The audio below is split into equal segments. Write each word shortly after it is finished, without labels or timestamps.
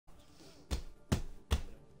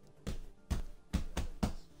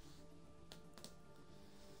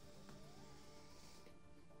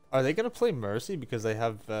Are they gonna play Mercy because they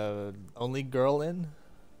have only girl in?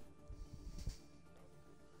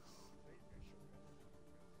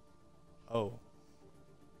 Oh.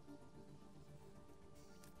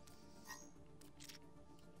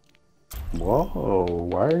 Whoa,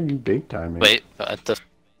 why are you big timing? Wait,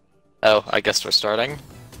 oh, I guess we're starting.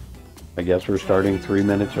 I guess we're starting 3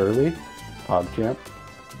 minutes early. PogChamp.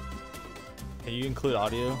 Can you include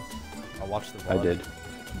audio? I'll watch the vlog. I did.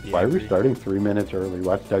 Why are we starting 3 minutes early?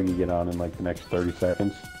 Watch Dougie get on in like the next 30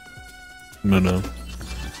 seconds. No.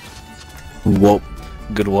 Well,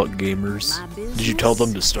 good luck, gamers. Did you tell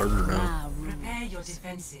them to start or no? Prepare your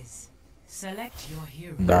defenses. Select your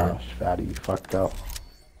hero. Gosh, fatty, you fucked up.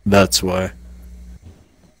 That's why.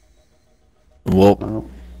 Well, Oh.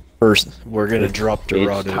 first we're gonna drop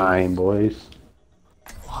Dorado. It's time, boys.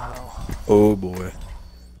 Wow. Oh boy.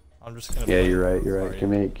 I'm just gonna. Yeah, you're right. You're right. Give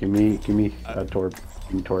me Torb. Give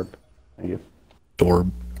me Torb. Thank you. Dorb.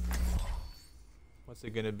 What's it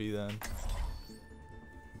gonna be then?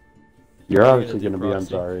 You're Are you obviously gonna gonna do be on proxy?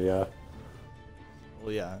 sorry, yeah.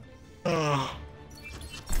 Well, yeah.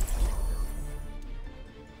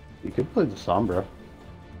 You could play the Sombra.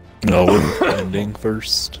 No, we're ending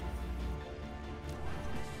first.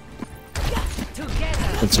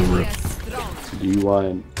 That's a rip. Do you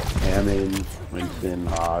want Hammond, Winston,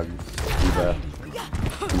 Hog, Eva,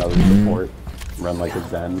 another support, run like a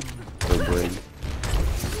Zen, or Brig?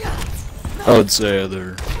 I would say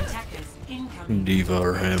either Diva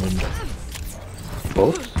or Hammond.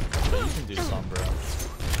 Both? You can do Sombra.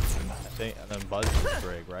 And then Buzz is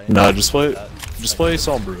Brig, right? Nah, just play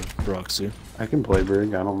Sombra, Proxy. I can play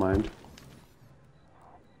Brig, I don't mind.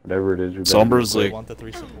 Whatever it is, we better Sombra's You like want the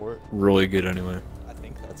 3 support? really good anyway. I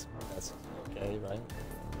think that's okay, right?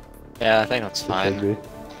 Yeah, I think that's Could fine. be.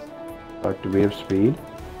 Fuck, do we have speed?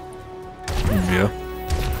 Yeah.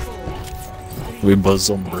 We buzz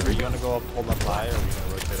Are Sombra. you gonna go up, hold up high, or are we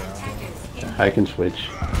gonna rotate around? I can switch.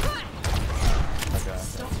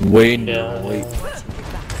 Okay. Wait, wait.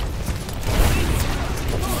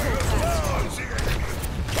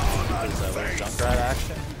 Is that like Junkrat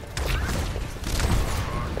action?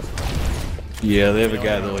 Yeah, they have a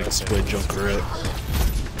guy that likes to play Junkrat.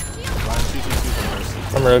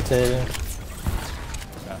 I'm rotating.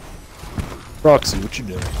 Proxy, what you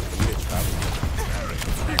doing?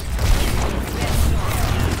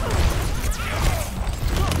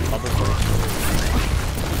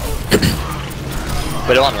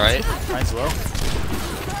 Wait, on right? Mine's low.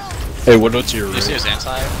 Hey, what's your Did you see rate? his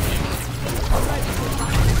anti?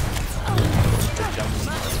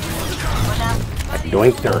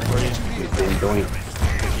 Doinked her. It's been doinked.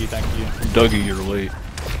 Thank you. Dougie, you're late.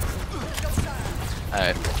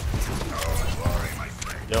 Alright.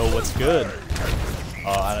 Yo, what's good?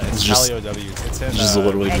 I don't know, it's Just- Talio W. It's in, Just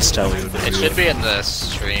literally just tell you. It should be in the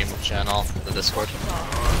stream channel, the Discord.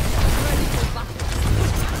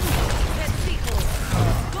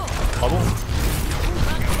 Bubble?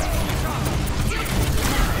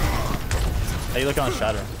 How you looking on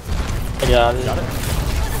Shatter? Yeah, Got it?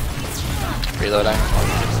 Reloading.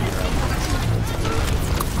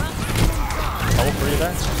 Bubble for you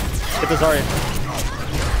there? Get the Zarya.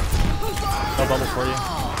 No bubble for you.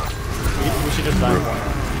 We should just die for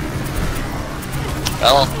him.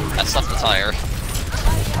 Well, that's not the tire.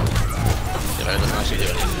 You know, it doesn't actually do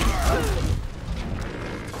anything.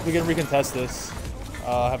 We can recontest this.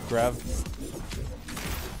 Have Grav.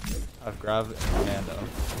 Have Grav and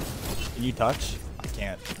can you touch? I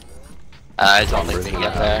can't. I don't think we can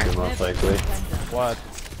get there. Most likely. What?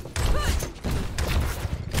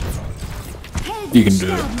 You can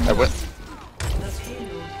do it.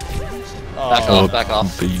 Back Oh, off, back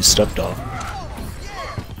off. But you stepped off.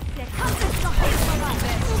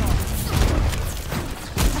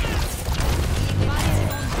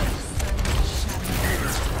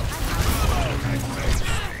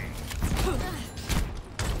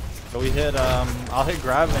 so we hit, I'll hit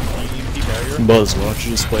Grav and EMP barrier. Buzz, why don't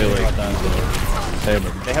you just play like Hammer?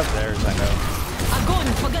 They have theirs, I know.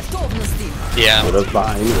 Yeah. Widow's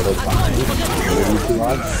behind, Widow's behind. What are you two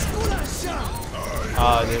odds? It was,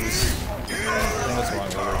 I think that's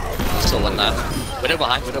wrong order. Still win that. Widow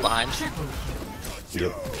behind, widow behind.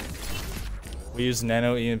 Yep. We use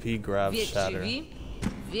Nano, EMP, Grav, Shatter. They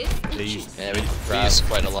use Yeah, we use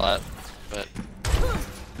quite a lot. But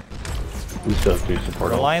We still have two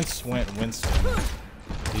support. Reliance went Winston.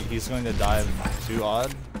 He's going to dive 2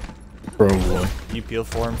 odd. Probably. You peel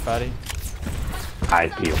for him, Fatty? I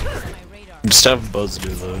feel. Just have Buzz do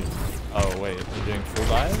that. Oh wait, we're doing full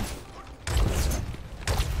dive?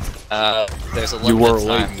 there's a You were limited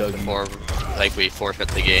late, time Dougie. before like we forfeit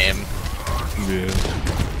the game. Yeah.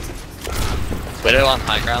 Widow on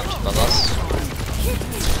high ground above us.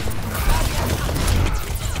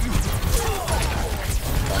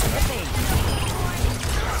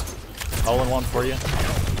 All in one for you.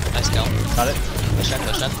 Nice kill. Got it. Push in,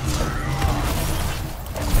 push in.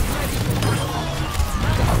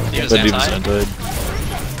 That dude's anti.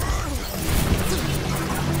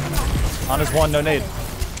 On his one, no nade.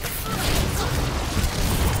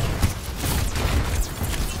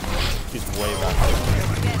 He's way back there.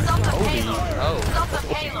 Oh.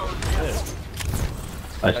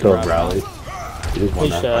 I still have rally. He just won He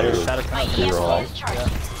that shattered. fight. Shatter kind of Reroll.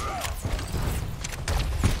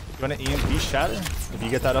 You want to EMP shatter? If you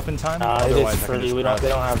get that up in time? Nah, Otherwise, it's I can pretty. just They grab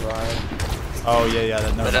don't have Ryan. Oh, yeah,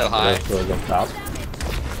 that never Widow mind. high. So it's up top.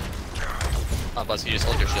 Oh, Buzz, you just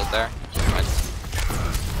hold your shield there. Right.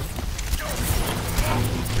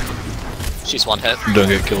 She's one hit. Don't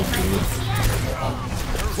get killed too.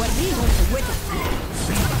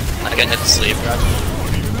 I get hit to sleep.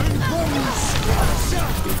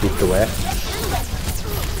 He keeps away.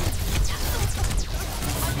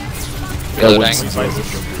 Reloading.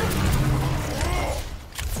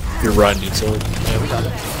 Your Ryan needs help. Yeah, we got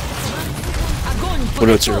it.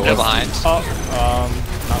 What's your Widow left? behind. Oh,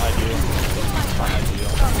 not ideal. Not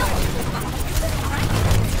ideal.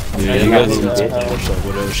 Yeah, you you got guys it. need to push that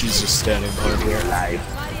Widow. She's just standing behind here. Nice.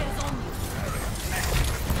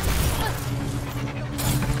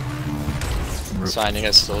 It's fine, you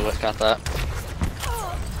guys still got that.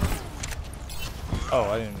 Oh,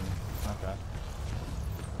 I didn't. Okay.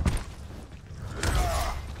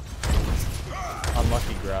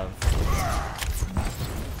 Unlucky grab.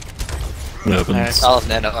 What happens? I'll have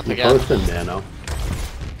Nano up You again. post a nano.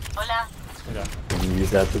 Okay. You can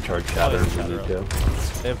use that to charge shatter if you need to.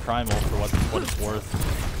 They have primal for what it's worth.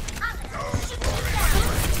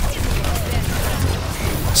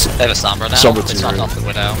 They have a Sombra now. Sombra It's too, not right? off the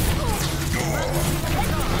Widow.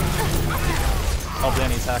 Oh,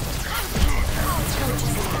 Danny attack.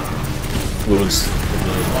 Lewis.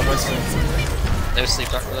 One Winston. They have Sleep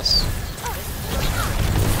Dart for this.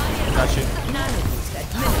 Got you.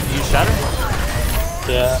 You shatter?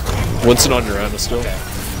 Yeah. Winston on your end still. Okay.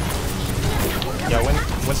 Yeah,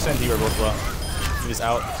 Winston and D were both low. He was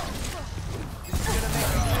out.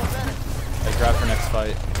 I grabbed for next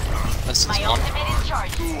fight. This is one.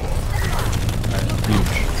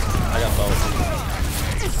 I got both.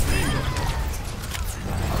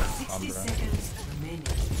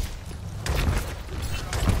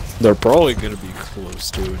 They're probably gonna be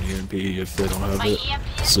close to an EMP if they don't have it.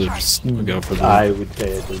 So just go for that. I would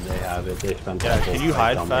say that they have it. They spent Yeah, that whole can you fight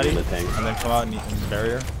hide, on Fatty? the tank. And then come out and eat the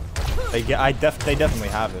barrier? They definitely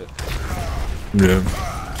have it. Yeah.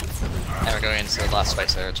 And we're going into the last fight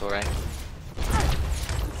territory.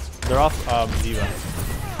 They're off Diva.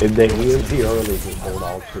 If they EMP early, just hold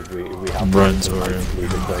out because we have Runs to over.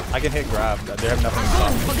 leave it quick. I can hit grab. They have nothing to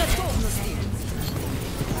stop me.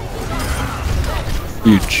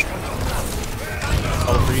 Huge.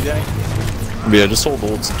 Oh, for you, Danny? Yeah, just hold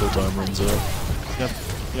ults until time runs out. Yep.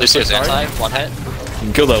 Lucio's anti, one hit. You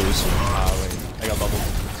can kill that Lucio. Ah, wait. I got bubbled.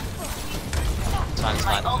 It's fine, it's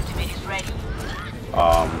fine.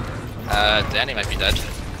 Danny might be dead.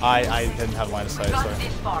 I didn't have line of sight, sorry.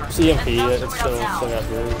 CMP, it's still got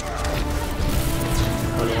blue.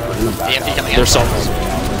 In the back EMP out. coming in. There's some.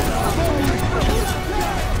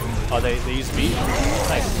 Oh, they use beat?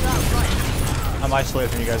 Nice. I'm isolated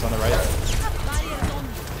from you guys on the right.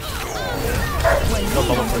 No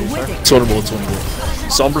bubble for you, sir. It's winnable, it's winnable.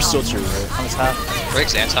 Sombra's still to your right. On his half.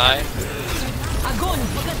 Briggs anti.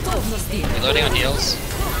 Reloading on heals.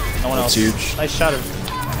 No one else. That's huge. Nice shatter.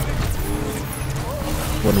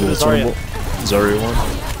 Winnable, it's Zarya. winnable. Zarya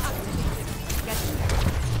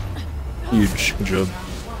one. Huge, good job.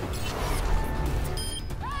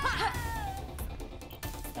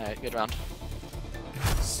 Alright, good round.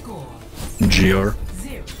 Score GR.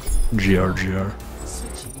 0. GR.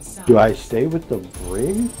 Switching sides. Do I stay with the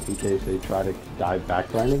Brig in case they try to dive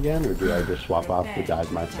backline again, or do I just swap off the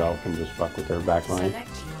dive myself and just fuck with their backline? Select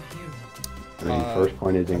your hero. I mean, first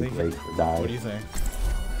point isn't think- great for What do you dive. think?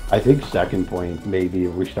 I think second point, maybe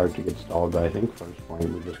if we start to get stalled, but I think first point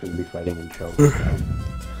we're just going to be fighting and choke.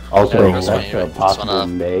 Also, Yeah, that's first point, a right. possible Just wanna-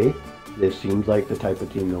 May. This seems like the type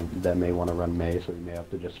of team that may want to run May, so we may have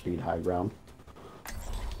to just speed high ground.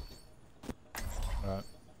 Alright.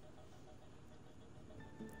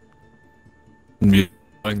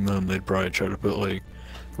 Knowing them, they'd probably try to put like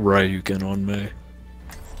Ryukin on May.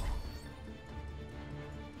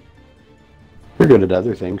 You're good at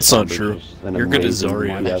other things. It's not but true. just an You're good at amazing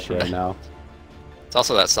Zarya. Yes, right now. It's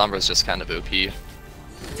also that Sombra's just kind of OP. Yeah,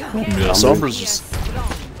 Sombra's just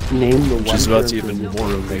Name the one Which is about to character even in this more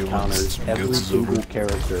game OP that once counters every Goats is single over.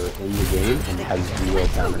 character in the game and has 0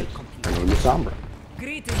 counters. Her name is Sombra.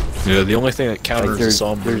 Yeah, the only thing that counters Like, a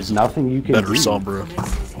Sombra there's is nothing you can better do. Sombra.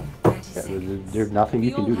 Yeah, there's nothing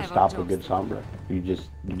you can do to stop a good Sombra. You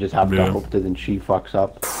just have to Yeah. hope that then she fucks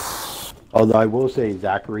up. Although I will say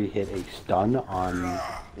Zachary hit a stun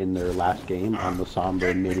in their last game on the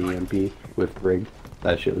Sombra mid EMP with Brig.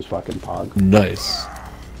 That shit was fucking pog. Nice.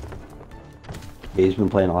 Yeah, he's been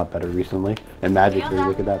playing a lot better recently. And Magic 3,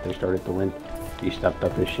 look at that, they started to win. He stepped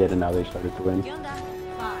up his shit and now they started to win.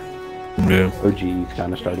 Yeah. OG's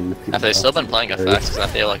kind of starting to. Have they still been playing FX? Because I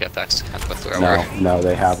feel like FX kind of a thrower. No,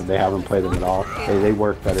 they haven't. They haven't played them at all. They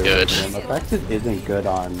work better Good. than him. Effective isn't good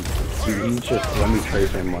on. He's just let me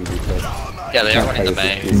trace him 1v6. Yeah, they are running the Can't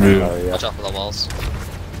main. play with Yeah. this team. Watch out for the walls.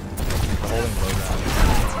 Holding low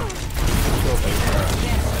ground. Still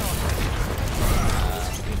base.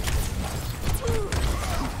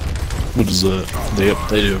 What is that?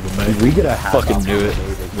 They do have a If May. we get a half Fucking off knew on it. May,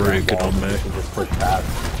 they Very can't good ball, on they May. can just push past.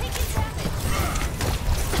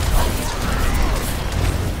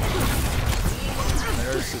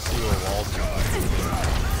 There's to see where walls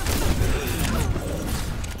go.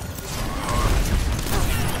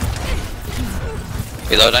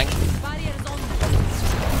 Reloading.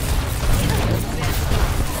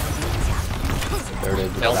 There it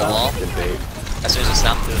is. Build the wall. Good bait. As soon as it's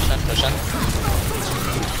down, push in.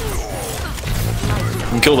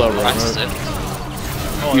 And kill that Practice runner.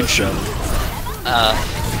 it. Huge shot.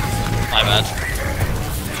 My bad.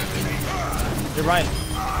 You're Ryan.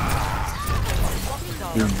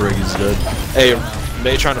 Your Brig is dead. Hey,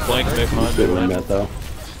 May trying to flank. May behind. May Good win behind. that though.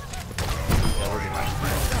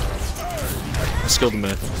 Let's kill the May.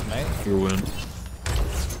 Mate. Your win.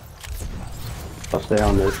 I'll stay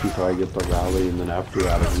on this until I get the rally, and then after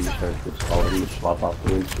that, I'm gonna start to follow and swap off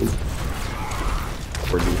the instant.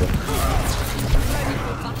 Or do that.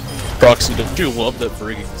 Proxy, don't you love that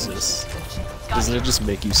Brig exists? Doesn't it just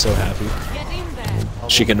make you so happy?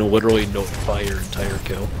 She can literally notify your entire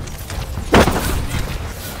kill.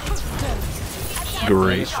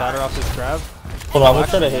 Great. Shatter off this grab. Hold on, we'll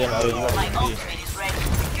try to hit him out.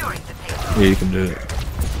 Yeah, you can do it.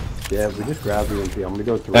 Yeah, if we just grab the MP, I'm gonna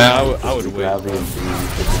go through. I would wait. Grab the MP. Yeah,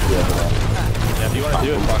 Yeah, if you want to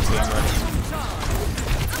do it, Foxy, I'm ready.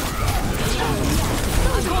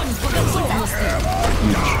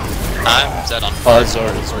 I'm dead on. Oh, that's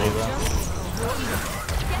already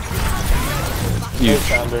huge.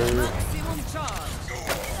 Sounder.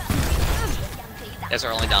 You guys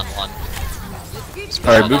are only down one.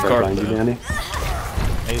 Alright, move card behind you, though. Danny.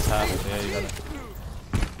 Ace half. Yeah, you got it.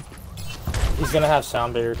 He's gonna have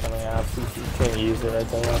sound barrier coming out. He can't use it, I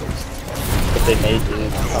think. If they make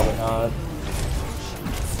it, probably not.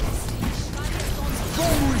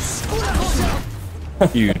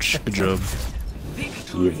 Huge. Good job.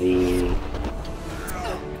 Easy.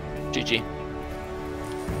 GG.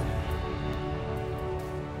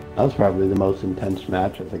 That was probably the most intense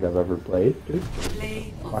match I think I've ever played. Dude,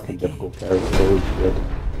 fucking difficult character. Holy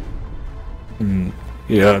shit.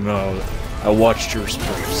 Yeah, no. I watched yours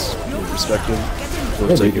first. Your perspective.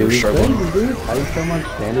 Looks like you were struggling. Dude, I was so much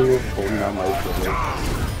standing there holding on my shoulder.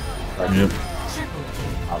 Yep.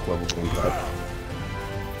 Top level gameplay.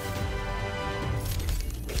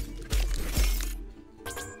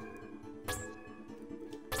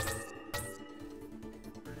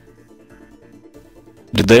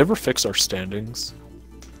 Did they ever fix our standings?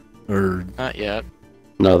 Or Not yet.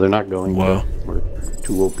 No, they're not going. Wow. We're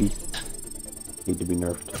too OP. Need to be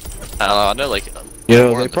nerfed. I don't know. I know like yeah, more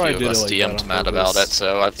they than a probably few did of it us like DM'd that on Matt about purpose, it,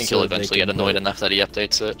 so I think so he'll that they eventually can get annoyed put- enough that he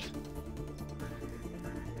updates it.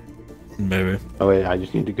 maybe. Oh wait, I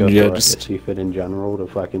just need to go Yeah, through just- a CFIT in general to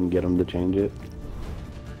fucking get them to change it.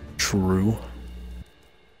 True.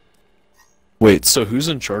 Wait, so who's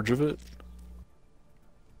in charge of it?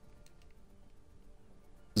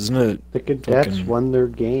 Isn't it The cadets Fucking- won their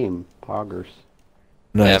game. Poggers.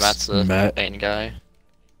 nice? Yeah, Matt's the Matt. main guy.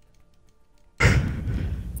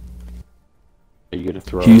 Are you gonna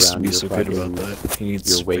throw He used to around be your so good about fucking- that. He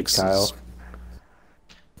needs your weight, fixes.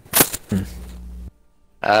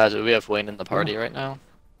 Kyle? Do we have Wayne in the party right now?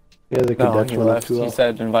 Yeah, the No, cadets he went up left. 2-0. He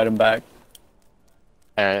said invite him back.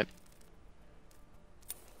 Alright.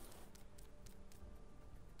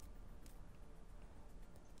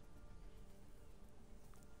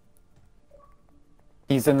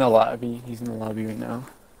 He's in the lobby. He's in the lobby right now.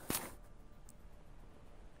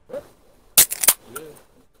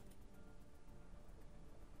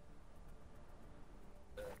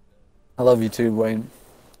 I love you too, Wayne.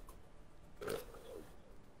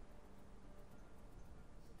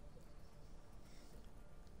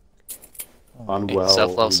 On Self well,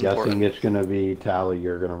 I'm love's guessing important. it's gonna be Tally.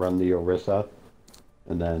 You're gonna run the Orisa,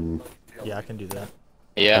 and then Yeah, I can do that.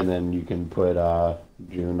 Yeah. and then you can put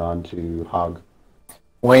June onto Hog.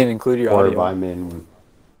 Wayne, include your Or if audio. I'm in.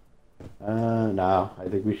 Nah, I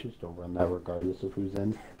think we should still run that regardless of who's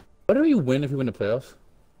in. What do we win if we win the playoffs?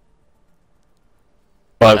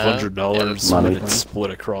 $500 money. and it's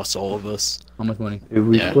split across all of us. How much money? If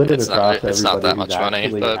we Yeah, split it it's not- across it's not everybody that who's much money,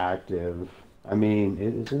 actually but- active, I mean,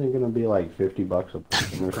 isn't it gonna be like $50 a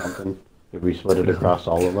person or something? If we split it across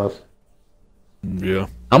all of us, Yeah.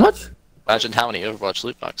 How much? Imagine how many Overwatch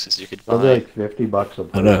loot boxes you could it'll be buy. like $50 a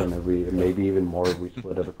I know. person. If we, maybe even more if we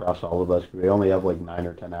split it across all of us. 'Cause we only have like 9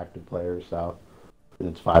 or 10 active players, so and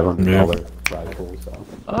it's $500 prize pool. So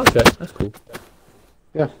Oh, okay, that's cool.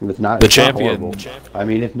 yeah, and it's not The it's not champion, horrible. I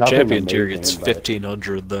mean, it's nothing champion tier amazing, gets but-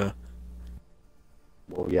 1,500 though.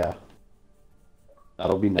 Well, yeah,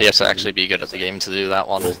 that'll be nice. You have to actually be good at the game to do that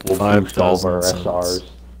one. We'll boost all of our 5,000 SRs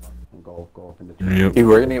and go up into the Yep. Dude,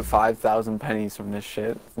 we're gonna get 5,000 pennies from this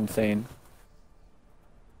shit. It's insane.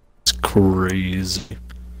 It's crazy.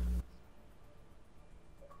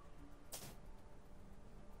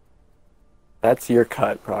 That's your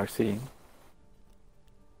cut, Proxy.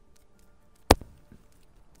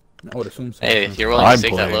 I would assume so. Hey, if you're willing I'm to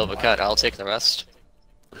take that playing. low of a cut, I'll take the rest.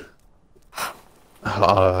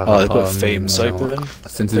 They put Fame Cypher in.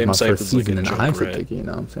 Since Fame it's my Cypher's first like a season and I should Junkrat take it, you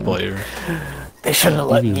know what I'm saying? player. They shouldn't have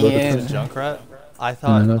let You me look at in. this. Junkrat? I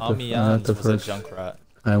thought I got the Amiens was a first- Junkrat.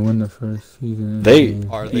 I won the first season.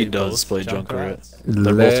 Are He they does both play Junkrats? Junkrat.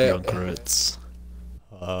 They're Le- both Junkrats.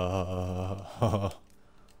 Uh,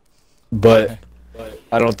 But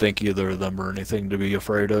I don't think either of them are anything to be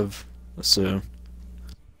afraid of. So,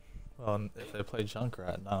 well, if they play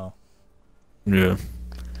Junkrat, no. yeah.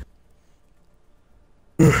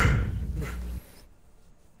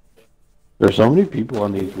 There's so many people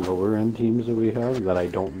on these lower end teams that we have that I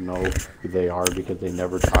don't know who they are because they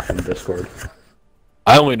never talk in Discord.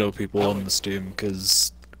 I only know people on this team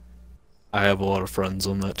because I have a lot of friends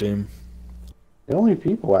on that team. The only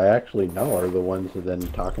people I actually know are the ones that then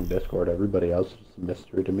talk in Discord. Everybody else is a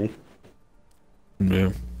mystery to me. Yeah.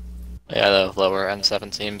 Yeah, the lower end 7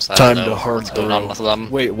 teams. I Time don't know to hard what's going on throw. with them.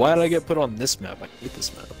 Wait, why did I get put on this map? I hate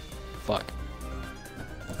this map. Fuck.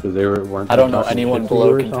 Because they weren't. I don't know talking anyone shit to you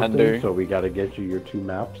below or something, contender. So we got to get you your 2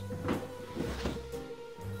 maps.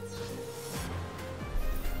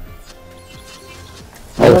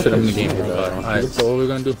 Oh shit, I'm in the game. Yeah. Alright, so what are we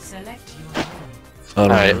gonna do? Select your hero. I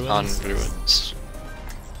don't Alright, know. on Ruins.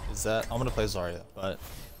 Is that I'm gonna play Zarya, but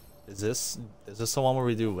is this the one where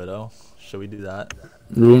we do Widow? Should we do that?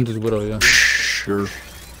 Ruins is Widow, yeah. Sure.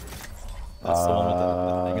 That's the one with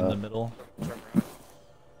the thing in the middle.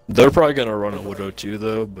 They're probably gonna run a Widow too,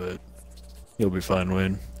 though, but you'll be fine,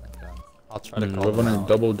 Wayne. I'll try to We're call them running out.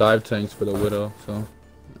 double dive tanks for the Widow, so.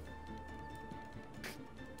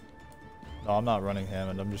 No, I'm not running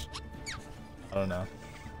Hammond. I'm just. I don't know.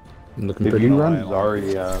 I'm looking If pretty. you run Ryan.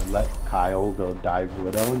 Zarya, let Kyle go dive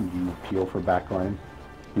Widow and you peel for backline.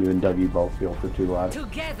 You and W both peel for 2 lives.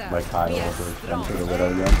 Together. Like Kyle we are over strong. for the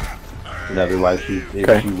Widow again. And otherwise, if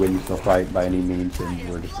Okay. she wins the fight by any means, then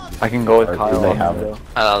we're just. I can go with or do Kyle they on have Widow.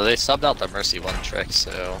 it? They subbed out the Mercy 1 trick,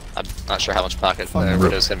 so I'm not sure how much pocket Fucking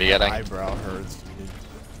Widow's gonna be getting. Eyebrow hurts, dude.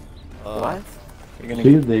 What? You're gonna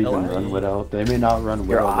See if they even LA. run Widow. They may not run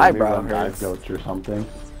Your Widow. They may eyebrow run dive hurts. goats or something.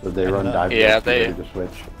 So if they I run know. dive Yeah, goats, they- they're ready to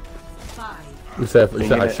switch. 5, You said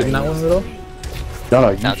I shouldn't that one, Widow? No,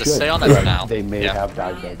 you Now, should. just stay on it for now. They may Yeah. have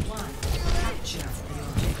dive goats. 1.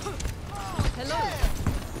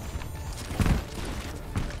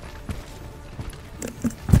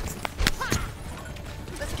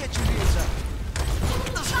 Capture the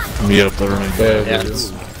objective. Yep, they're running. Yeah, Yeah.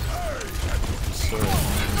 yeah.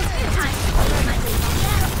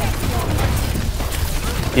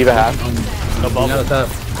 Diva half. No bubble. Now tap.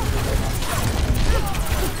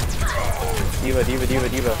 Diva.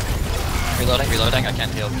 Reloading, I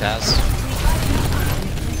can't heal Kaz.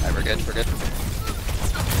 Alright, we're good, we're good.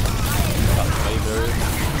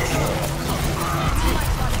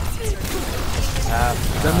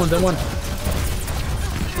 Then one.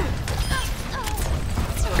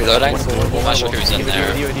 Reloading? I'm not sure who's in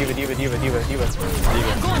there. Diva.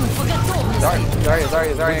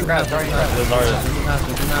 Zarya and grab. Zarya,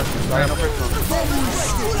 no personal.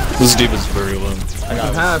 This D.Va's very low. I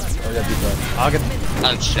got Half. Oh, yeah, beat that. I'll get.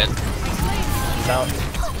 Oh shit. He's out.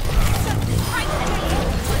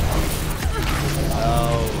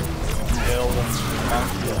 Oh, killed him.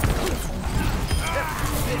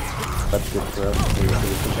 That's good for us.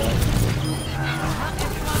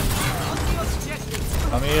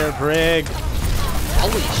 Come here, Brig.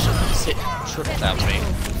 Holy shit, just hit triple tapped me.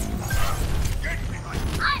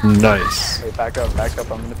 Nice. Wait, back up.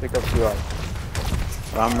 I'm gonna pick up 2 odd.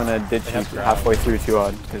 But I'm gonna ditch you halfway through 2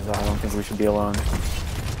 odd because I don't think we should be alone.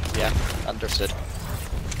 Yeah, understood.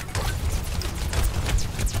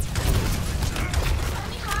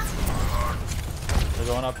 They're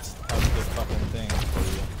going up this fucking thing for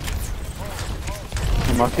you.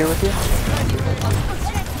 I'm up here with you.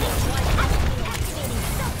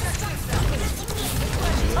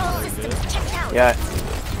 Yeah.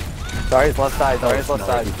 Sorry, it's left side. Sorry, it's left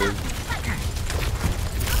side.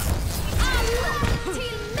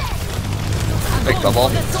 Big bubble.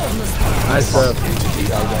 Nice up.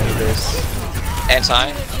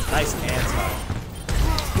 Anti. Nice anti.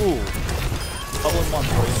 Ooh. Bubble in one,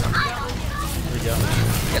 boys. Here we go.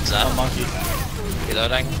 Gets Oh, up. monkey.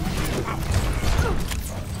 Reloading. Here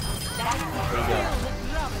we go.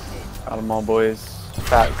 Got them all, boys.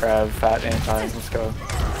 Fat grab, fat anti. Let's go.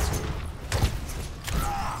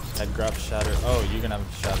 Head grab shatter. Oh, you're gonna have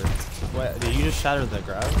shatter. Wait, did you just shatter the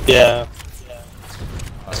grab? Yeah.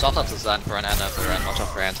 I still have to stand for an N if they're in. Watch out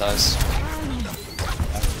for antis.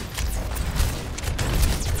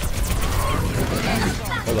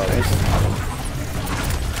 Hold on.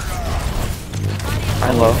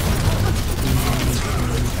 I'm low.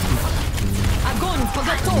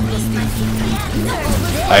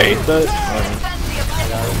 I hate that.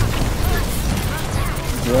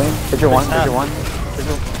 Really? Hit your one. Hit your one.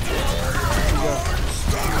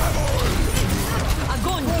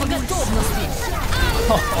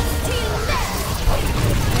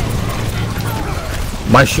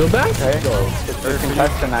 My shield back? Okay.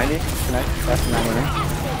 Contest to 90. Connect. That's to 90.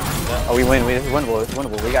 Oh, we win. This is winnable. It's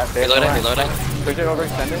winnable. We got fair. Reloading, reloading. Push it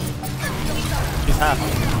overextended. He's half.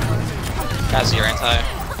 Guys, your anti.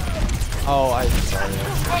 Oh, I'm sorry.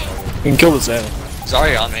 You can kill this animal.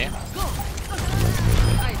 Sorry on me.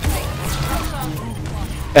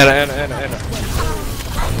 Anna.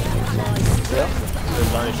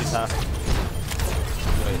 Sorry, she's half.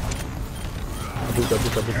 Wait. Puka.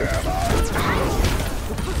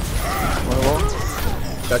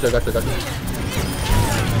 Gotcha.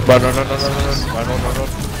 Run. Run.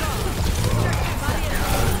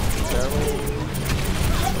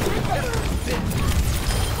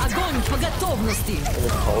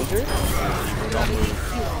 Soldier?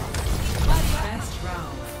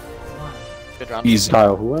 Good run. Easy.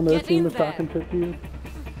 Kyle, who on their team was talking shit to you?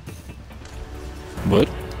 What?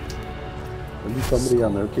 Wasn't somebody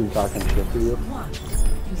on their team talking shit to you?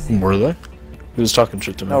 Were they? He was talking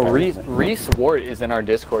shit to me. No, Reese Wart is in our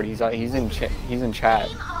Discord. He's in chat.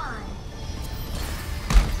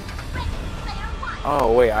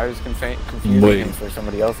 Oh wait, I was confusing him for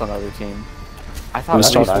somebody else on the other team. I thought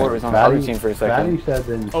Reese Wart was on the other team for a second. Fatty said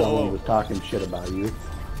then someone was talking shit about you.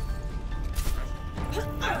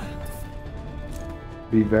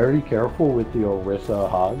 Be very careful with the Orisa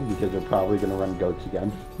hog because they're probably going to run goats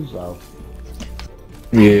again. So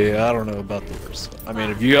Yeah, I don't know about the worst. I mean,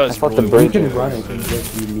 if you guys really you can run it,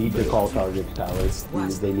 you need to call targets, Towers.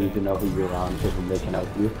 They need to know who you're on so that they can help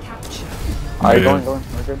you. Alright, going.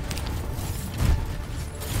 We're good.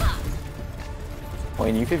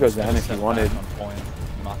 Wayne, you could go down if you wanted. On point.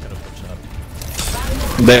 I'm not gonna push up.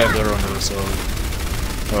 they have their own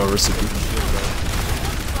recipe.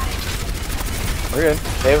 We're good.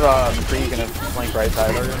 They have McCree gonna flank right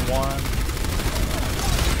side. Third and one.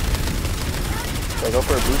 So go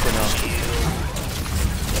for a boop or no?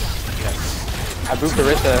 Yes. I booped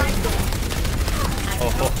Arissa.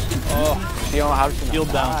 Oh. She don't have to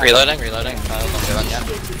Shield down. Reloading. Don't do run yet.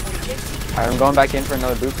 Alright, I'm going back in for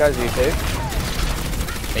another boop, guys. Are you safe?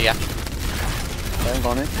 Yeah. Okay, I'm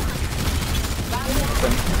going in.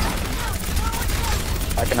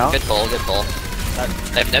 Backing out. Good pull.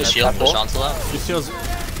 They have no shield. Push onto that. Lucio's.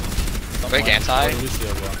 Break anti.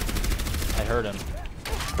 Lucio, bro. I heard him.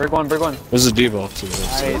 Brig one. There's a debuff to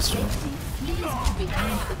Nice.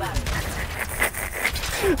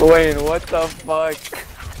 Wayne, what the fuck?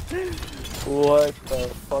 What the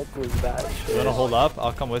fuck was that You shit? wanna hold up?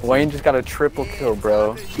 I'll come with Wayne just got a triple kill,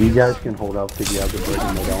 bro. You guys can hold up if you have the bird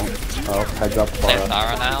and they don't. Oh, heads up They far have up.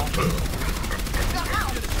 Nara now.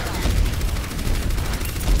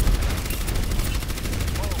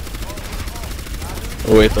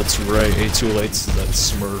 Oh wait, that's right. A2 lights that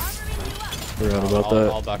Smurf. Forgot about that.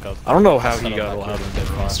 I'll back up. I don't know how Set he up got back allowed here. to get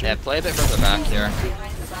faster. Yeah, play a bit further back here.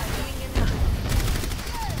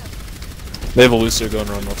 They have a Lucio going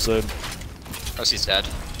around left side. Oh, she's dead.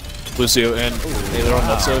 Lucio and they're on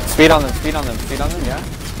left side. Speed on them, yeah?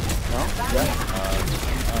 No? Yeah?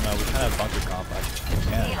 I don't know. We kind of bunker comp. I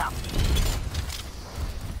can't.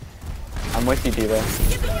 I'm with you, Diva.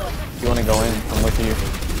 You wanna go in? I'm with you.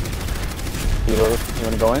 Diva, you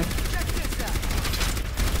wanna go in?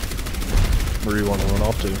 Where do you want to run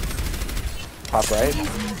off to? Top right.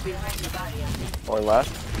 Or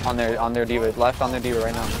left. On their diva. Left on their diva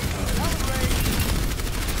right now.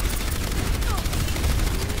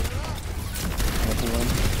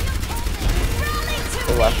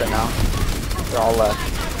 They're left right now. They're all left.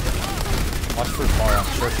 Watch for Tara. I'm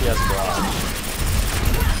sure she has barrage.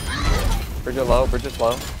 Bridge is low. Bridge is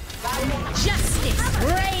low. Justice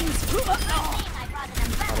reigns.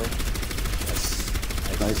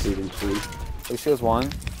 Nice leading sweep. Lucio's one.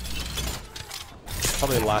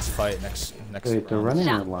 Probably the last fight next Wait, they're round. running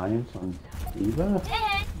Reliance on Diva?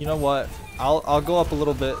 You know what? I'll go up a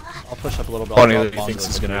little bit. I'll push up a little bit. Funny I'll that go he thinks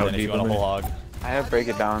Bongo he's gonna if out you diva want me. to log. I have break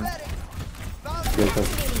it down. Get the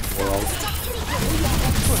world.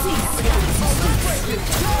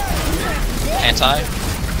 Anti.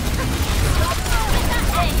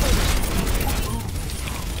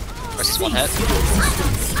 Versus one hit.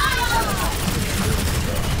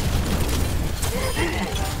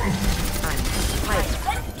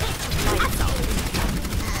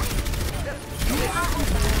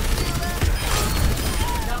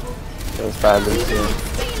 That was bad, Lucio.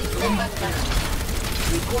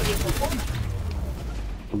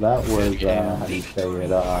 That was, how do you say it,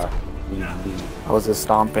 That was a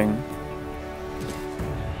stomping.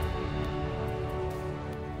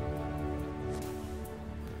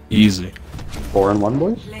 Easy. 4-1,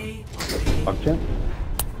 boys? Fuck champ.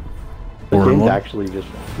 The 4-1. game's actually just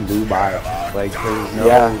flew by. Like, there's no...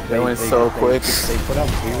 Yeah, they went so quick. They put up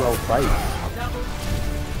 0 fights.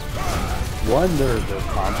 One, their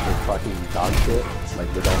comps are fucking dog shit.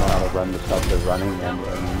 Like, they don't know how to run the stuff they're running, and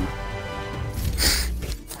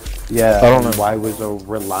yeah, I don't know. why was a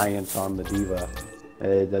reliance on the diva?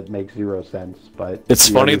 That makes 0 sense, but... It's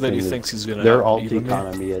the funny other that thing he is thinks he's gonna their out ult diva me.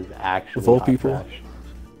 economy is actually Of all hot people. trash.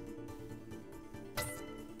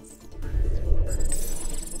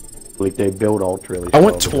 Like, they build ult really I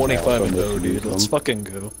went slow, but they 25 also and 0, misuse dude. Let's them. fucking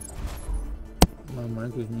go. My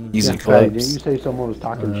mic was muted. Easy Hey, claps. didn't you say someone was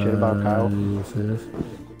talking shit about Kyle? You serious?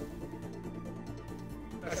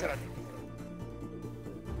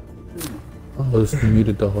 I was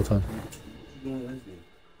muted the whole time.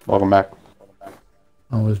 Welcome back.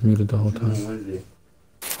 I was muted the whole time.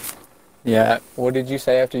 Yeah, what did you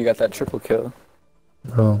say after you got that triple kill?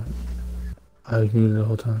 Bro, I was muted the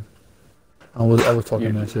whole time. I was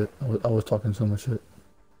talking that shit. I was talking so much shit.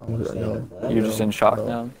 I was, You're just in shock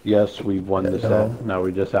now. Yes, we won the set. Now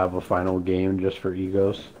we just have a final game just for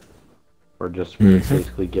egos. Or just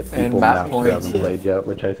basically get And people map maps who points. haven't played yet,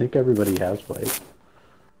 which I think everybody has played.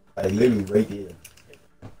 I literally right here.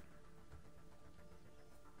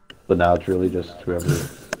 But now it's really just whoever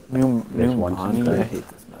New one Bonnie, team I play. hate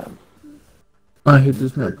this map. I hate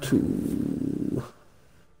this map too.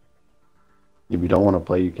 If you don't want to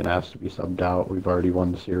play, you can ask to be subbed out. We've already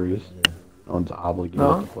won the series. No one's obligated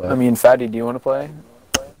No? to play. I mean, Fatty, do you want to play?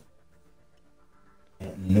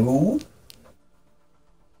 No.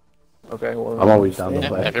 Okay, well... I'm always down to Yeah,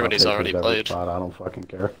 play. everybody's I'll take already whoever played. Spot. I don't fucking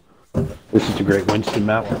care. This is a great Winston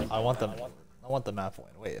map. I want the map win.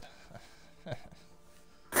 Wait.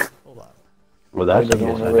 Hold on. Well, I that's don't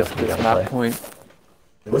want to risk this map point.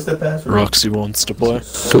 What's the password? Roxy wants to play.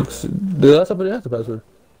 That's somebody has the password.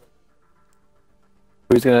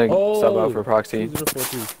 Who's gonna sub out for proxy?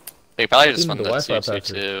 2042. You probably just Even want the the Wi-Fi 2-2-2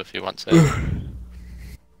 password. if you want to.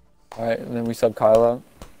 Alright, and then we sub Kyle out.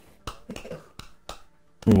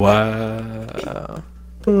 Wow.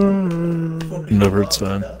 Never, it's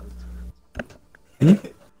fine.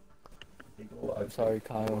 I'm sorry,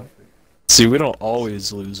 Kyle. See, we don't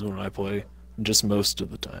always lose when I play, just most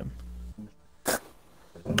of the time.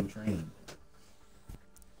 On the train.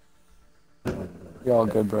 You're all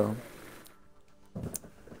good, bro.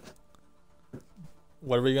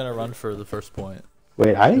 What are we gonna run for the first point?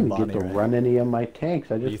 Wait, I didn't get Bonnie, to right? run any of my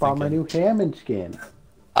tanks. I you just bought my new thinking? Hammond skin.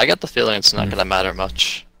 I get the feeling it's not gonna matter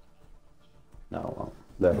much. No,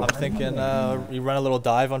 I'm thinking you run a little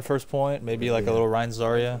dive on first point, maybe like a little Ryan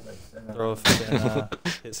Zarya, throw a fucking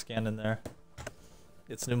hit scan in there.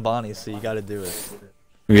 It's Numbani, so you got to do it.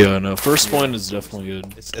 Yeah, no, first point is definitely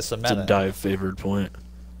good. It's a It's a meta. dive favored point.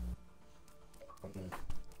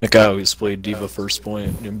 Like I always played Diva first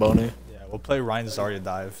point in Bonnie. Yeah, we'll play Ryan Zarya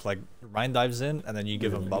dive. Like Ryan dives in, and then you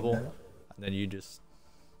give him bubble, and then you just.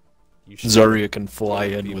 You shoot Zarya can fly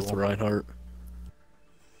in people. with Reinhardt.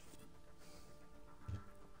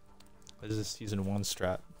 This is season 1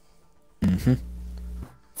 strat. Mm-hmm.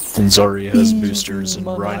 And Zarya has boosters and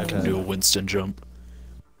Ryan can do a Winston jump.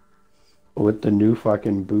 With the new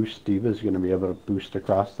fucking boost, Diva's gonna be able to boost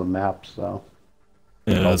across the map, so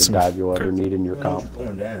Yeah, all that's the dive you'll ever need in your comp.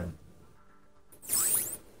 Going down.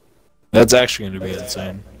 That's actually going to be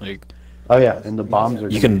insane. Like, Oh yeah, and the bombs are.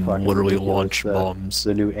 You gonna be can fucking literally ridiculous. launch the, bombs.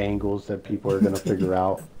 The new angles that people are gonna figure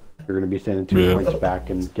out. They're gonna be standing 2 Yeah. points back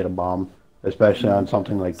and get a bomb, especially on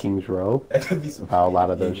something like Kings Row. That could be some. Of how a lot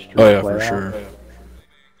of those streets Oh yeah, play for out. sure. You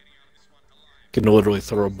can literally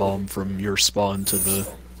throw a bomb from your spawn to the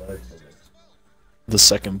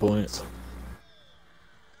second point.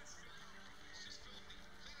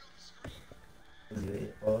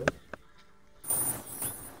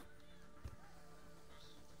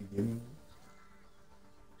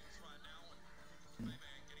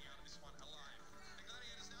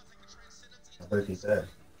 My birthday Saturday.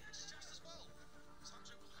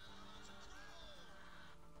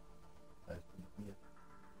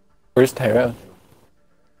 Where's Tara?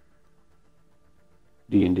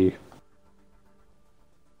 D&D.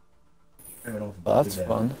 Well, that's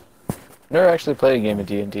fun. Never actually played a game of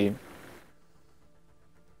D&D.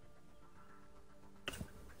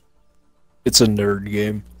 It's a nerd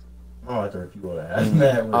game. Oh, I thought if you would have asked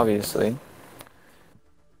that. Obviously.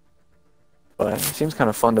 But it seems kind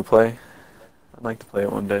of fun to play. I'd like to play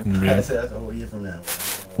it one day. Yeah. I said that's a whole year from now.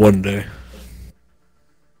 One day.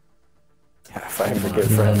 Yeah, if I ever get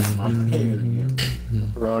friends. I'm here.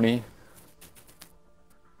 Roni.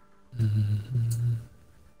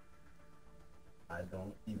 I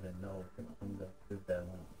don't even know if I'm gonna live that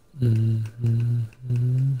long.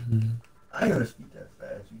 I ain't gonna speak that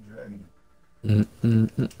fast. You dragging.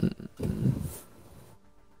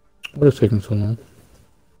 What is taking so long?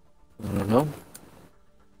 I don't know.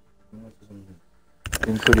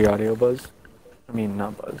 Include the audio buzz. I mean,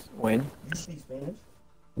 not buzz. Wayne. You speak Spanish?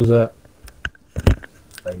 What's that?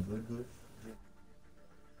 Like good.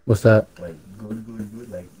 What's that? Like good.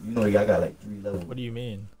 Like you know, y'all got like 3 levels. What do you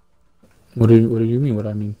mean? What do you mean? What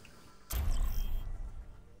I mean?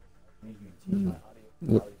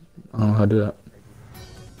 What? I don't know how to do that.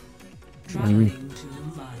 What do you mean?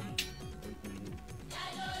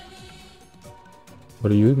 What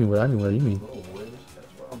do you mean? What I mean? What do you mean?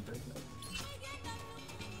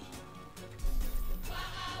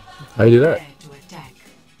 How you do that? Prepare to attack.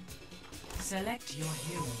 Select your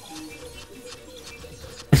hero.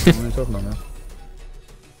 What are you talking about, man?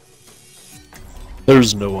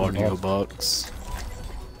 There's no audio box.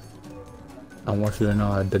 I want you to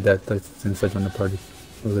know I did that since such on the party.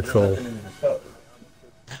 It was a troll.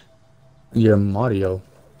 You're Mario.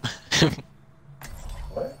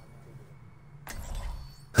 What?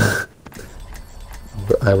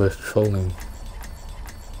 I was trolling.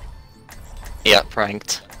 Yeah,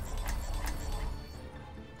 pranked.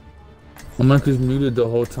 My mic was muted the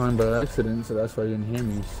whole time by accident, so that's why you didn't hear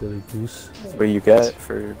me, you silly goose. That's what you get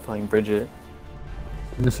for playing Bridget.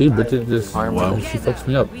 You can see Bridget just Wow. she fucks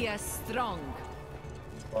me up. We are strong.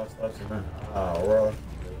 Well,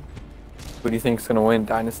 Who do you think's gonna win,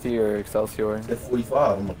 Dynasty or Excelsior? at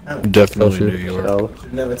 45, I'm a count. Definitely New Excelsior. York. So,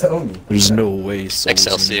 You never told me. There's no way Soul's gonna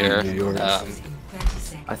Excelsior. be New York. I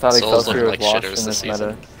thought Souls Excelsior look was like lost shitters in this this meta.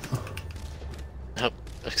 season.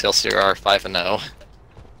 Excelsior are 5-0.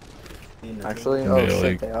 Actually, oh Yeah, shit,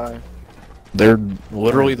 like- they are. They're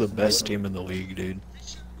literally the best team in the league, dude.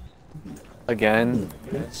 Again,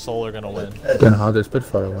 Soul are gonna win. Then how did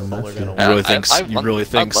Spitfire win? Soul are That's gonna it. win. You really I- think I- you really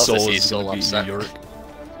think I'd love to Soul see is Soul gonna beat upset. New York?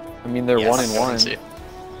 I mean they're 1-1.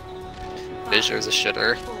 Fissure's a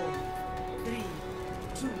shitter.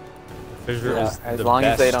 Fissure Yeah, is as the long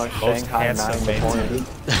as they best, don't most Shanghai handsome Nine the main point.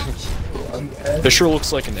 Fisher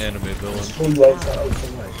looks like an anime villain. Who likes how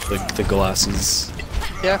Like the glasses.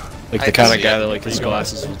 Yeah. Like I the can kind see of guy it. that like his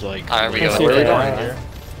glasses was like Alright, we Let's go. see if Where they are have. we going?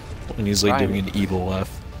 and he's like Ryan. doing an evil laugh.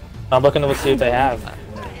 I'm looking to see if they have.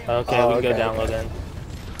 Okay, Oh, we can okay. go down low then.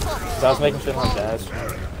 So I was making sure on Jazz.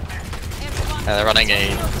 They're running a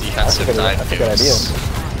defensive dive. That's a good idea.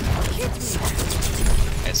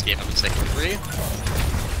 Nice game up in second 3.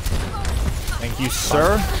 Thank you,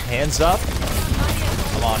 sir. Hands up.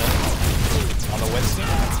 I'm on it. On the Winston.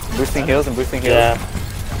 Boosting heals and boosting heals. Yeah.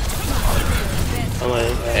 I'm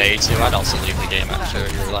like, Yeah, you too. I'd also leave the game after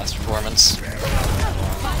your last performance.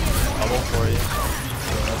 Bubble for you.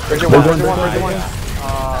 Bridget They're one, going, Bridget one, they're Bridget going. one.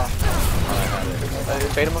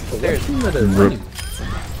 Bait him up the stairs. Team that is Rip. running.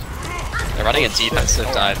 They're running a defensive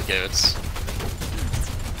dive goats.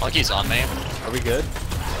 Monkey's on me. Are we good?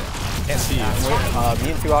 Can't see you.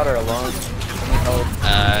 Me and 2 are alone.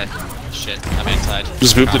 Shit. I'm inside.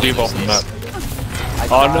 Just move the Probably deep off lose the these. map. I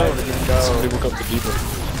Oh no! tried, it didn't go. Somebody woke up the deep.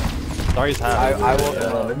 Sorry, he's I happy. will.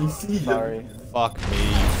 Let me see. Sorry. Fuck me, you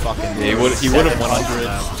fucking. Yeah, he would have won off the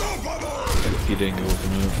map if he didn't go with the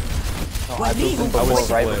move. No, I boosted him before,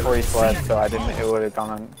 right before he slept, so I didn't. It would have gone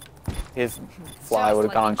on. His fly would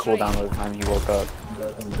have gone on cooldown by the time he woke up.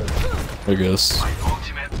 I guess.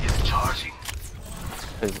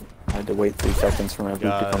 Cause I had to wait 3 seconds for my boot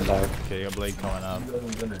to come back. Okay, your blade coming up.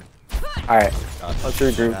 Alright, let's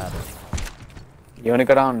regroup. You wanna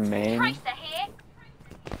go down main?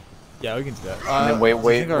 Yeah, we can do that. And then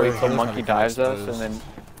wait till monkey dives us, and then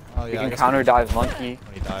we can counter dive monkey.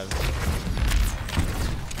 When he dives.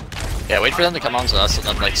 Yeah, wait for them to come onto us and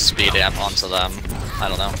then like speed amp onto them. I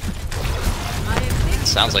don't know.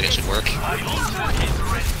 Sounds like it should work. Yep.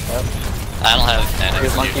 I don't have panic.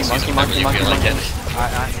 Here's monkey.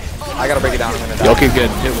 I gotta break it down. I'm gonna die. Y'all keep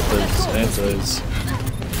getting hit with those antis.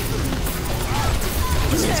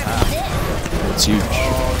 It's huge.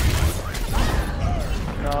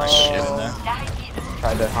 No. Shit in there.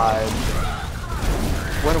 Tried to hide.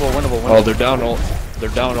 Winnable. Oh, they're down all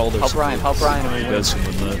their Help Ryan, and we you win. guys can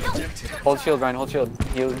win that. Hold shield, Ryan, hold shield.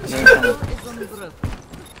 Heal coming.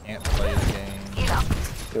 Can't play the game.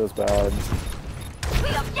 Feels bad.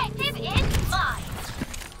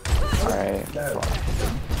 Alright.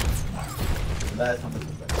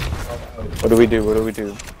 What do we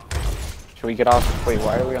do? Should we get off? Wait,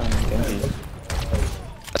 why are we on Genji?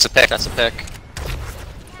 That's a pick. You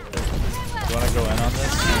wanna go in on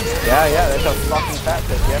this? Yeah, that's a fucking fat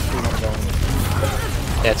pick. Yes, we want to go in.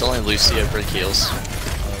 Yeah, it's only Lucio for heals.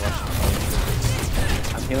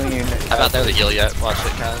 I'm healing you. I'm not there to heal yet. Watch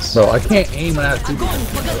it, guys. Bro, I can't aim when I have 2 I don't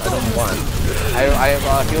know why. I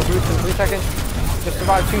have heal boost in 3 seconds. Just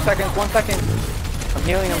survive 2 seconds, 1 second. I'm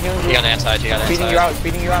healing You got an anti, Speeding you out, Kaz,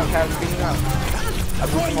 speeding you out. I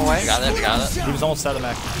booped him away. You got it. He was almost out of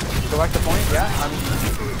mech. Go back to point, yeah. I'm...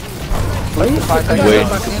 Wait, you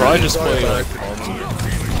could probably just play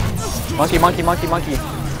Monkey.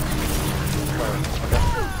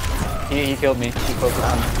 He killed me. He focused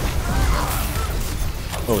on me.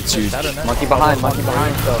 Oh, it's huge. Monkey behind, so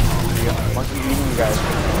monkey eating you guys.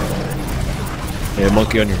 Yeah,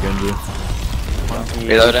 monkey on your Genji. Monkey,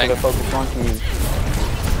 reloading. Focus monkey.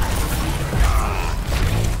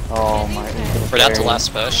 Oh my. We're down to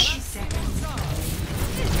last push.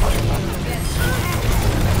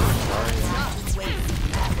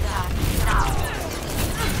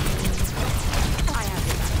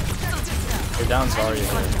 We're down Zarya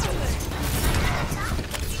here.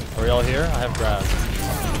 Are we all here? I have grab.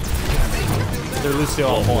 They're Lucio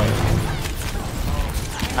on point.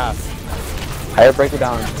 Half. I have break it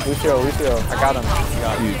down. Lucio, I got him.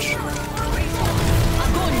 Huge.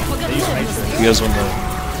 They use Matrix. You guys won the...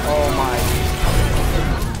 Oh my.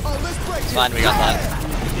 It's fine, we got that.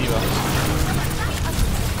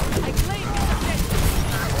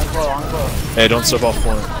 Encore. Hey, don't step off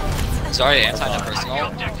point. Sorry, anti-net personal.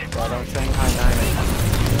 Bro, don't Shanghai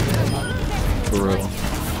 9. For real.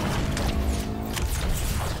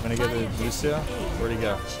 I'm gonna get the Lucio. Where'd he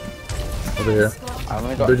go? Over here. I'm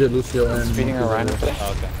gonna go. Bridget, Lucio, and... Speeding around with it.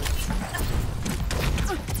 Oh, okay.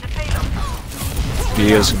 You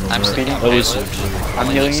guys can win I'm that. speeding. At least I'm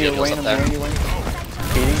healing Lucio you, goes Wayne. up I'm there. healing you, Wayne.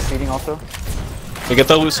 Speeding also. Hey, get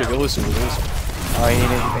that Lucio, get Lucio. Oh, he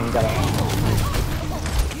didn't anything. You got it.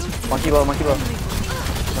 Monkey low.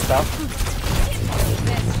 Jump out.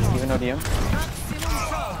 Even no DM.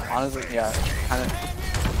 Honestly, yeah. Kinda.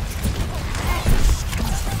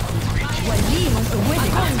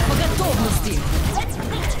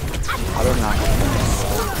 I don't know.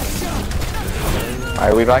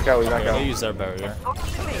 Alright, we back out. They use their barrier.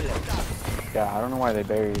 Yeah, I don't know why they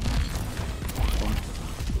buried.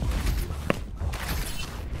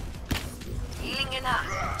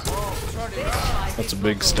 That's a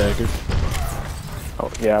big stagger.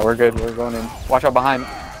 Oh, yeah, we're good. We're going in. Watch out behind.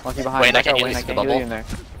 Monkey behind. Wait, I Watch can't out, heal Wayne. this I can't bubble. heal you in there.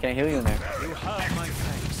 Can't heal you in there.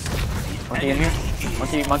 Monkey in here.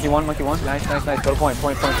 Monkey one. Nice. Go to point.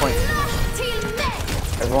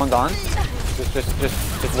 Everyone's on.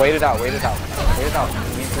 Just wait it out. We need 3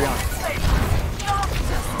 on.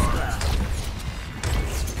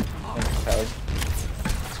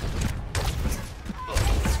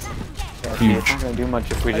 Huge. It's not gonna do much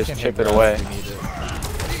if we just can chip hit it grab away. if we need it.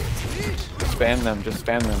 Just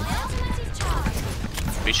spam them.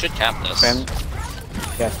 We should cap this.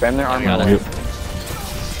 Spam their armor. got it.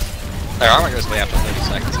 Their armor goes away after 30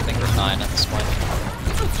 seconds. I think we're fine at this point.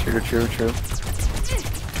 True.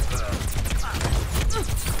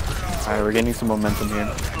 Alright, we're getting some momentum here.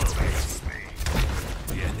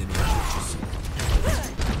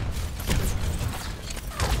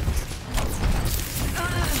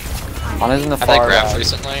 Ana's in the Have far they grabbed back.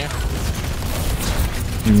 recently?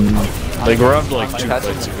 They grabbed like 2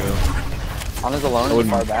 fights ago. Ana's alone in the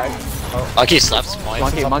far back. Monkey slept point.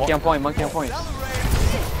 Monkey on point.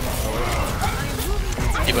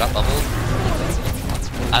 He got bubbled.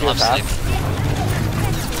 I love sleep.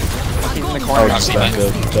 Monkey's in the I corner. would just back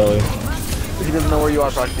up, tell you. He doesn't know where you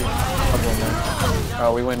are, Proxy.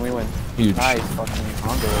 Oh, we win, we win. Huge. Nice fucking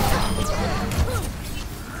combo.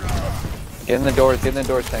 Get in the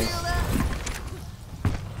doors, thanks.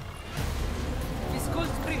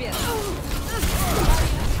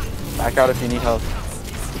 Back out if you need help.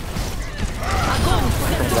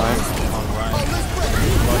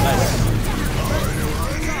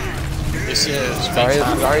 This is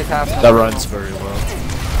Sorry's half. That runs very well.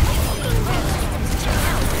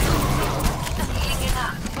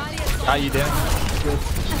 How you doing? Good.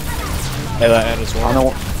 Hey, that Anna's one.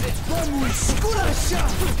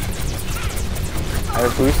 I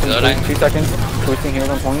have boost in 2 seconds. Boosting here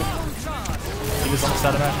on point. He was on the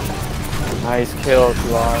side of that. Nice kill,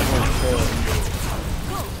 Tuar. Nice kill.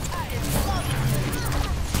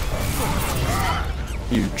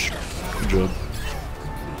 Huge. Good job.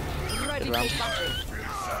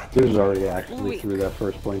 He was already actually through that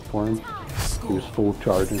first point for him. He was full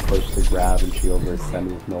charge and close to grab, and she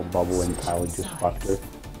overextended with no bubble, and Tyler just fucked her.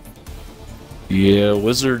 Yeah,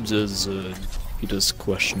 Wizards is, he does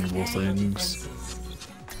questionable things.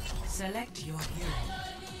 Select your hero.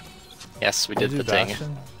 Yes, we did the thing.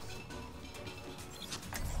 Bastion?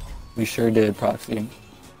 We sure did, Proxy.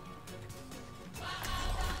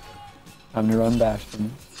 Time to run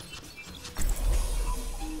Bastion.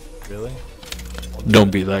 Really?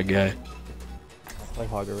 Don't be that guy. Like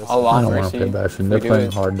Hogwarts. I'll I on don't want Mercy. to play Bastion. They're We do playing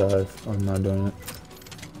it. hard dive. I'm not doing it.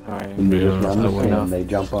 Alright. You just run I the wouldn't. same, they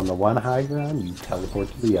jump on the one high ground, you teleport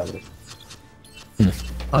to the other.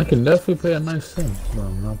 I can definitely play a nice sim, but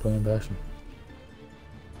I'm not playing Bastion.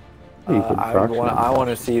 You can I proxy. want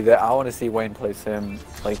to see that. I want to see Wayne play Sim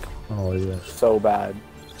like Oh yes. so bad.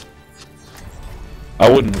 I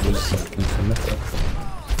wouldn't lose. Can submit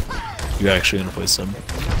that. You actually gonna play some?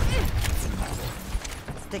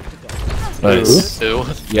 Nice. Who?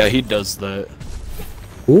 Yeah, he does that.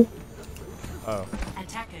 Who? Oh.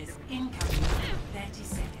 Attackers incoming. 30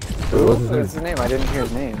 seconds. What's his What's his name? I didn't hear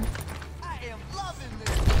his name.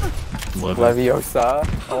 Levy. Leviosa.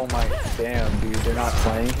 Oh my damn, dude! They're not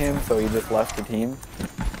playing him, so he just left the team.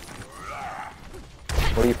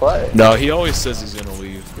 What do you play? No, he always says he's gonna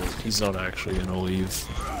leave, but he's not actually gonna leave.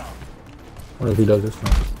 What if he does this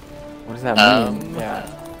one? What does that mean? Yeah.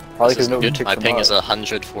 Probably This because is nobody good. picks My him ping up. is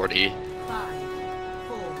 140.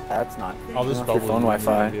 That's not. I'll just Not your bubble phone you,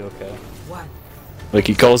 Wi-Fi. it'll be okay. Like,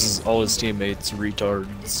 he calls all his teammates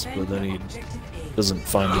retards, but then he doesn't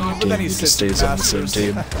find any But team, then he he just sits stays on the same masters.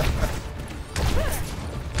 team.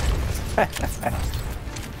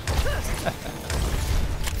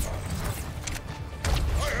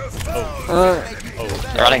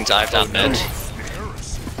 They're running dive down mid.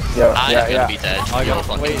 Yeah, I'm yeah, gonna yeah. be dead. I Real got-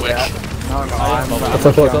 fucking wait, quick. No,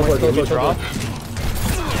 I'm Did you drop?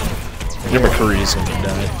 Your McCurry's gonna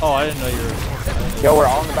die. Oh, I didn't know you were. Yo, we're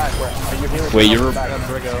all in the back. Are you here? Wait, you're- Back on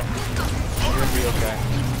Brigo. You're gonna be okay.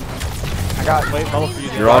 I got. Wait, bubble for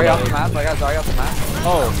you. You're on Zarya off it. the map. I got Zarya off the map.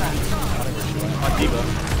 Oh. On Diva.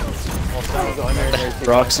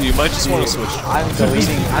 Roxy, you might just want to switch. I'm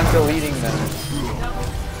deleting them.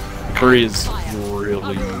 McCurry is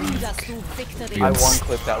really weak I one against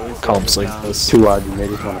clip that was comps like this. Too odd, and they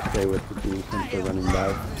just want to stay with the team since they're running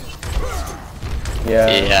dive.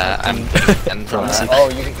 Yeah, I'm clumsy. Oh,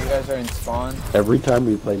 you guys are in spawn. Every time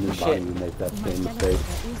we play new Shit. body, we make that same mistake.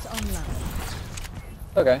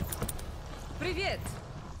 Okay.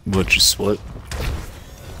 What, you split?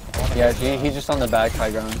 Yeah, he's just on the back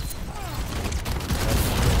high ground.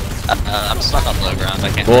 I'm stuck on low ground. I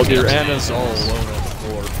can't. Well, get your up to Anna's you. all alone on the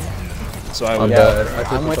floor. So I would Yeah,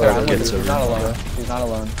 I'm with her. I'm with gets her. She's not over. alone. She's not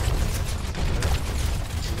alone.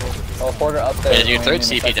 Teleport her up there. Yeah, dude, throw Wayne, in a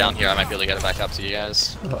TP second. down here. I might be able to get it back up to you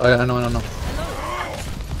guys. I know.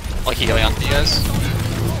 Lucky going on to you guys.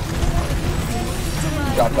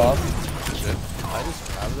 Dropped off. Shit.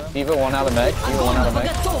 Diva one out of mech. Diva one out of mech.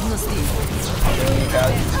 You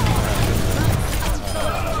guys.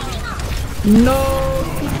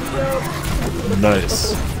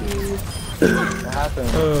 Nice. What happened?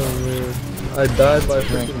 Oh man. I died by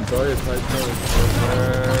freaking Zarya type.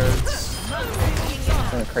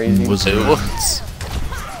 Kinda crazy. Wizards.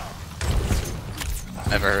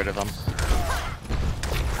 Never heard of them.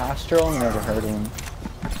 Astral, never heard of him.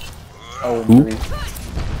 Oh, Who?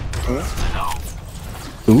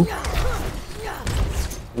 Who?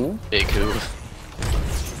 Who? Big who?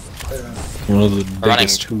 One of the Running.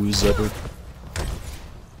 biggest who's ever.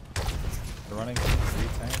 They're running 3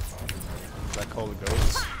 tanks. Is that called the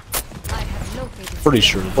ghosts? Pretty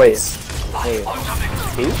sure. Wait.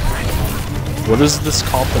 What is this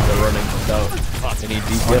comp that they're running without any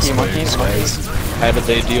DPS Monkey, players, monkey. guys? How did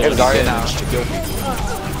they deal Hey, with Zarya damage to kill people?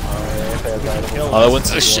 Okay, guardable. Oh, that went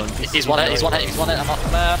Oh to shit, one. he's one hit, he's one hit, he's one hit, I'm off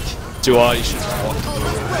the map. You should just walk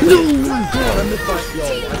to No, God, I missed my yo.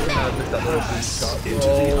 I cannot miss that little shot,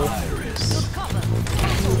 bro.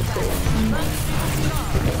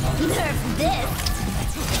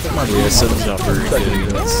 Yeah, Sim's not very good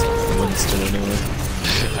against Winston anyway.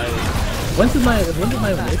 When did my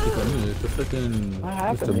electric come in? It's the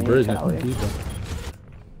freaking. It's the bridge next to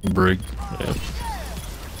people. Brig. Yeah.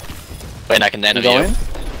 Wait, I can nano You go you. in?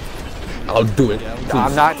 I'll do it.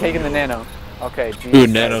 I'm not taking the nano. Okay, geez. Ooh,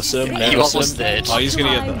 Nano Sim, You Nano almost Sim. did. Oh, he's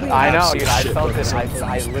gonna get the. I know, dude. I shit felt from it. Sim.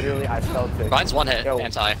 I literally, I felt it. Ryan's one hit, Yo.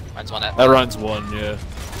 anti. Ryan's one hit. That runs one, yeah.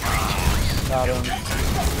 Got him.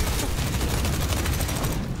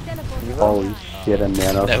 Holy shit, a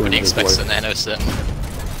nano. Nobody Sim is expects a worth nano sim.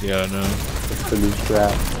 Yeah, I know. It's the new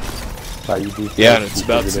strat. How you do Yeah, and things, it's you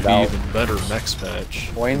about to figured be it out. even better next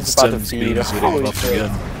patch. Wayne's about to Sim's feed. beam's getting Holy buffed shit.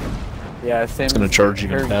 again. Yeah, Sim. It's gonna charge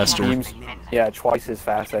even her faster. beams- yeah, twice as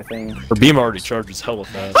fast, I think. Her beam already charges hella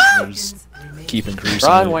fast. And just keep increasing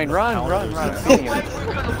Run, it. Wayne, run. I'm feeding him.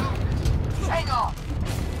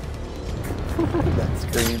 That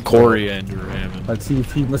scream. Coriander Hammond. My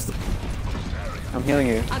TP must. I'm healing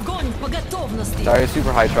you. Огонь по готовности. Sorry,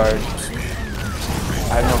 super high charge.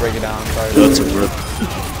 I have no break it down. Sorry. That's a rip.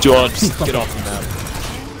 Do you want to just get off the map?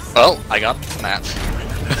 Well, I got the map.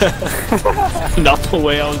 Not the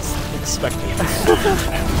way I was expecting.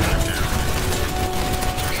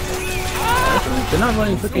 They're not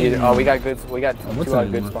running Speed. freaking. Oh, we got good. We got what's two out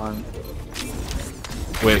her good name? spawn.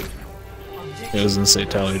 Wait. I was gonna say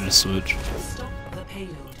Tally to switch. Stop the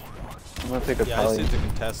payload. I'm gonna pick a Yeah, I Tally. seem to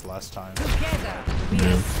contest last time. Together, we Yeah. are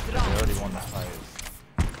They strong. already won the fight.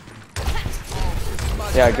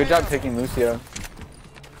 Yeah, good job picking Lucio.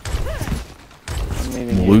 I'm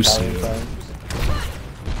leaving you Lucio. Tally inside.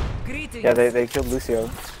 Greetings. Yeah, they killed Lucio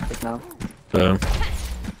just now.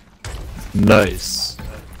 Nice.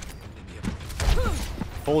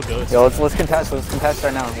 Full ghost. Yo, let's contest. Let's contest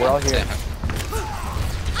right now. We're all here.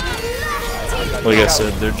 Like I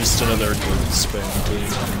said, they're just another good spam team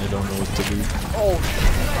and they don't know what to do.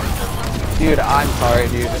 Dude, I'm sorry,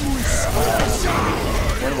 dude.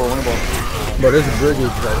 Winnable. But this bridge is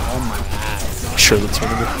like on my ass. Sure, that's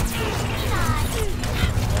one of it.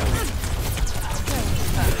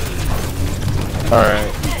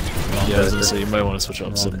 Alright. Yeah, I was gonna say, you might want to switch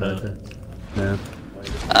up some Yeah.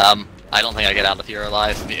 I don't think I get out of here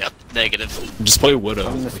alive. Yep, negative. Just play Widow.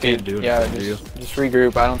 I'm We just can't do yeah, anything, do you? just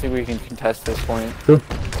regroup. I don't think we can contest this point. I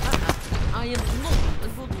am not a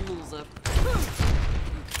good loser.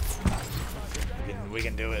 We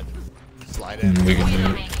can do it. Slide in. We can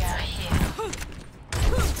do it.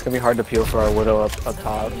 It's gonna be hard to peel for our Widow up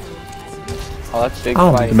top. Oh, that's big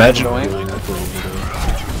Oh, fight. Imagine going. really not playing Widow.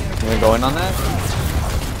 You gonna go in on that?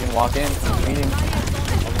 You can walk in. Meeting.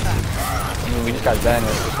 I mean, we just got Zen.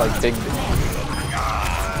 It's just like big.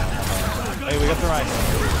 Hey, we got the right.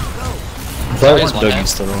 Sorry's one Dougie's hit.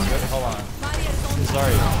 still on. Hold on.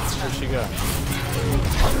 Sorry. Where'd she go?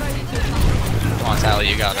 Come on, Tally,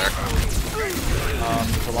 you got her.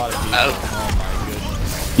 There's a lot of people. Oh. Oh my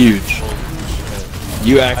goodness. Huge.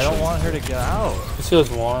 You I actually. don't want her to get out. This was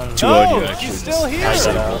one. Two on you No, actually. she's still here. I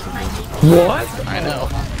said both of them. What? I know.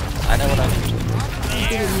 I know what I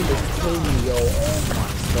need.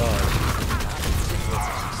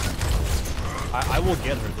 I will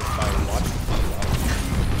get her this time. Watch.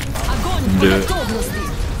 Огонь по Do it. готовности.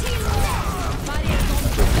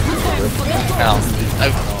 Ow.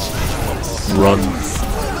 Oh, Run.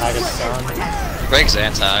 I got stunned. Greg's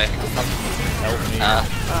anti. I'm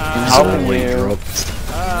helping you.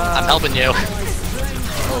 I'm helping you.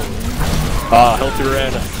 Ah, help your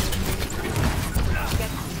Anna.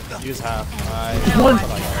 Use half.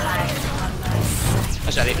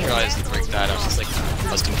 Actually, I didn't realize the Greg died. I was just like,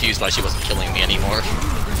 I was confused why she wasn't killing me anymore.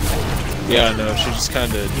 Yeah, no, she just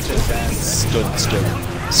kind of stood still.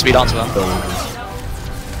 Speed onto him.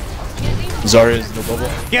 Zarya's in the bubble.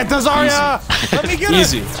 Get the Zarya! Let me get her!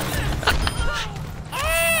 Easy.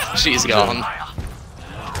 She's gone.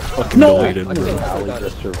 Fucking deleted, I think bro. Allie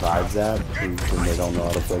just survived that when they don't know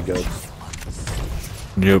how to play ghosts.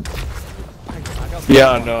 Yep.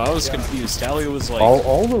 Yeah, no, I was confused. Talia was like,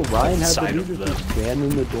 All the Ryan had to side do of was them. just stand in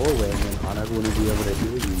the doorway and then not everyone would be able to hear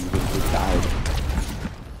you even if you died.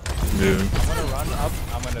 dude. I'm gonna run up.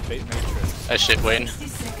 I'm gonna bait Matrix. Oh shit, Wayne.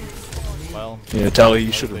 Well, Yeah, Talia,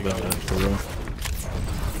 you should have done that for real.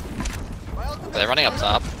 They're running up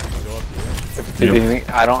top. Dude,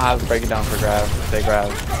 I don't have break it down for grab. They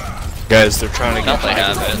grab. Guys, they're trying to No, get they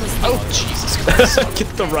have it. Oh, Jesus Christ. get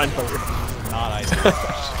the run over. not ice.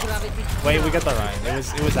 Wait, we got the Ryan.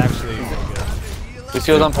 It was actually pretty good.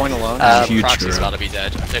 Lucio's on point alone. Huge Proxy's drop. about to be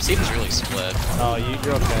dead. Their team's really split. Oh,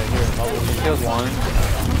 you're okay. Here, Lucio's one.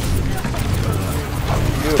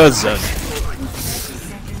 That's Zen.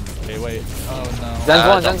 okay, wait. Oh no. Zen's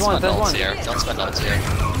one, Don't Zen's one, spend Zen's ults one. here. Don't spend ults here.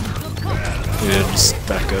 Yeah, just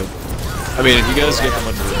back up. I mean, if you guys get them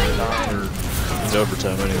under or in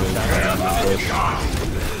overtime anyway,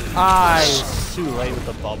 Too late with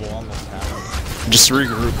the bubble. Almost had it. just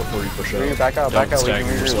regroup before you push out. Back out, Don't back out, we stagger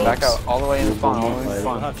can regroup. yourselves. Back out, all the way in the spawn, all the way in the We'll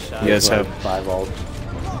spawn. have shadows. You guys have 5 ults.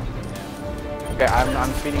 Okay,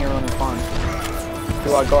 I'm speeding everyone in spawn.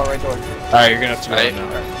 Go out right door. Alright, you're gonna have to go Right. now.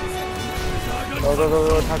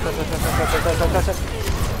 Go, touch.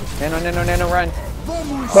 Nano, run.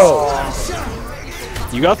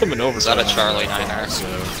 You got them in Is overtime. that a Charlie Niner? So,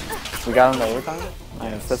 We got him to overtime?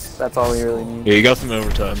 Nice, that's all we really need. yeah, you got them in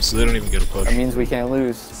overtime, so they don't even get a push. That means we can't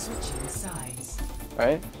lose, Switching sides.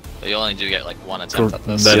 right? But you only do get like one attempt at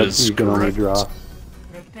this. That Yep, is you can only correct. draw.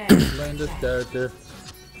 Prepare. Playing this character.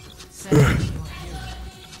 Select your hero.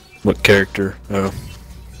 What character? Oh,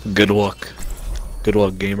 good luck. Good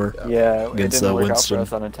luck, gamer. Yeah, it Against didn't work Winston. out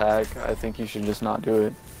for us on attack. I think you should just not do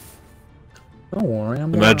it. Don't worry.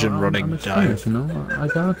 Imagine running I'm dive. You know, I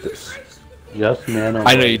got this. Just nano.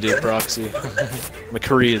 I know you did, Proxy.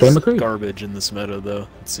 McCree Play is McCree. garbage in this meta, though.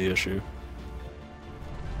 That's the issue.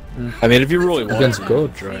 Mm. I mean, if you really want Against to,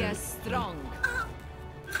 gold. try We are it. strong.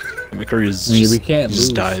 McCree is I mean, just, we can't just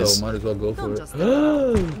lose, dies. so might as well go for Don't it. just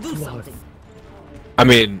do something. I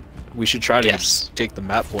mean, we should try to Yes. just take the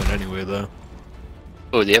map point anyway, though.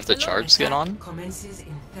 Oh, do you have the charge skin on? Commences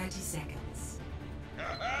in 30 seconds.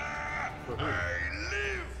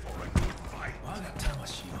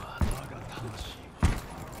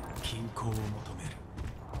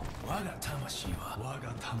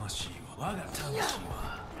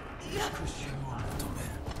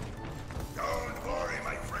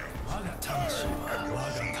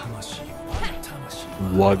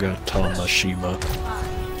 Waga Tamashima.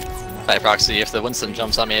 Hi, Proxy. If the Winston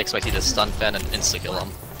jumps on me, I expect you to stun Fen and insta-kill him.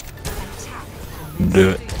 Do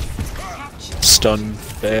it. Stun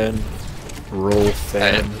fan. Roll Alright,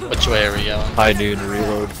 fan. which way are we going? High noon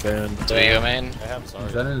reload fan. Do we go main? I am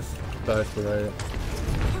sorry. Zen is best for right.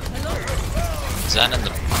 Zen in the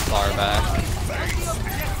far back.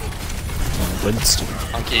 Winston.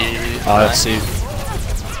 Monkey. Let's see.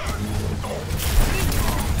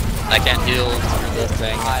 I can't heal through the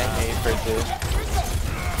thing. I hate bridges.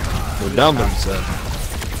 We're down there, Zen.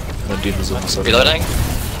 My demon's on the side. Reloading.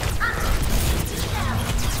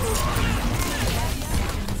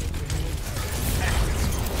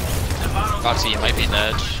 Proxy, you might be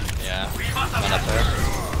dead. Yeah, not up there.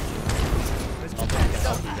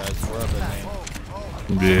 Help you guys. We're up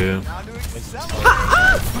in main. Yeah.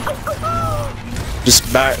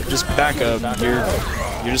 Just back up.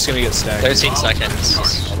 You're just gonna get stacked. 13 seconds.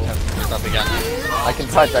 Move up again. I can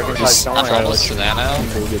touch, don't I'm worry. almost to Nano.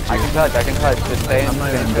 I can touch. Just stay in, I'm not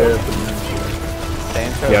stay in even choke. there for you. Stay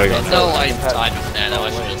in choke. Yeah, I stay in got choke. No, I can touch. died with Nano. I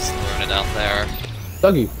should have just thrown it out there.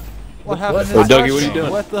 Dougie. What happened? Oh, Dougie, what are you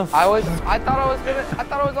doing? What the? I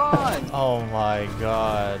thought I was on. Oh my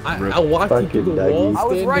god. I watched you through the Fucking wall. Dougie. I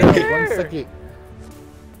was stand right there. there. 1 second.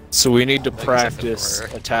 So we need to Like I said practice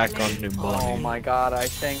before. attack on Numbani. Oh my god, I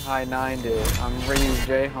Shanghai 9'd it. I'm Ryu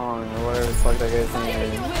Jaehan or whatever the fuck that guy's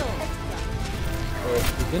name is.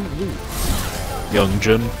 We didn't lose. Young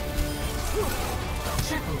Jin.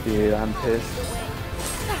 Dude, I'm pissed.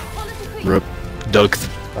 Rip. Doug.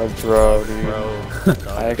 A bro, dude. Bro.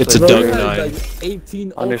 I It's a actually- Doug we had, 9. like,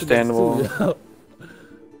 18 Understandable. ultimates, too.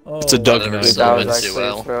 Oh, It's a Doug Whatever, 9. so- That was Didn't do actually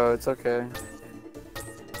well. bro, it's okay.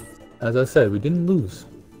 As I said, we didn't lose.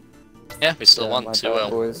 Yeah, we still won my 2-0.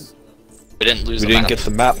 bad, boys. We didn't lose We the didn't map. get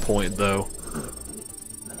the map point though.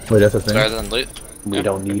 Wait, that's a It's better thing? than loot. We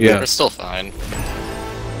don't need Yeah. We're still fine.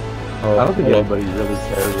 Oh, I don't think well, anybody really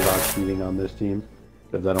cares about cheating on this team.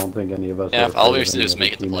 Because I don't think any of us Yeah, are all we afraid have of to do any is other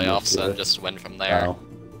make it to team in this playoffs and shit. just win from there. Wow.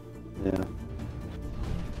 Yeah.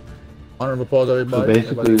 Honor of applause, So everybody.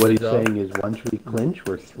 basically Everybody what he's good job. saying is once we clinch,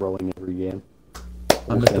 we're throwing every game. I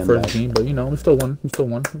We'll missed the stand first back. game, but you know, we still won. We still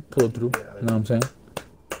won. We pulled through. You know what I'm saying?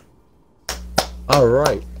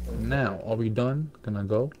 Alright. Now, are we done? Can I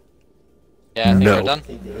go? Yeah, I think No. we're done.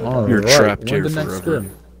 Alright. You're trapped here When's the next forever.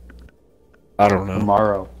 scrim? I don't know.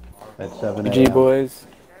 Tomorrow at 7 GG a.m. boys.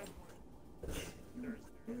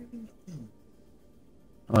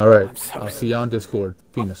 Alright. I'll see you on Discord.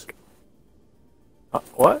 Penis.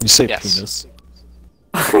 What? You say Yes. penis.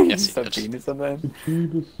 You Yes, said yes. penis and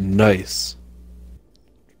then? Nice.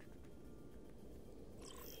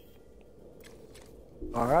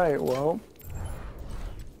 Alright, well.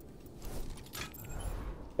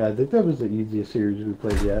 Yeah, I think that was the easiest series we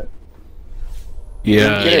played yet.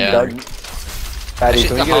 Yeah. Get it, Doug. Patty, Actually,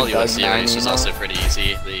 can the we get whole a Doug US series was 9 also pretty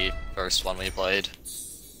easy, the first one we played.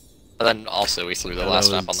 But then also we threw the Yeah, last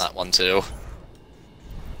that map on was- that one too.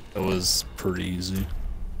 That was pretty easy.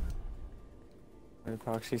 What did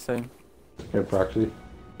Proxy say? Okay, proxy.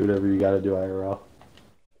 Do whatever you gotta do, IRL.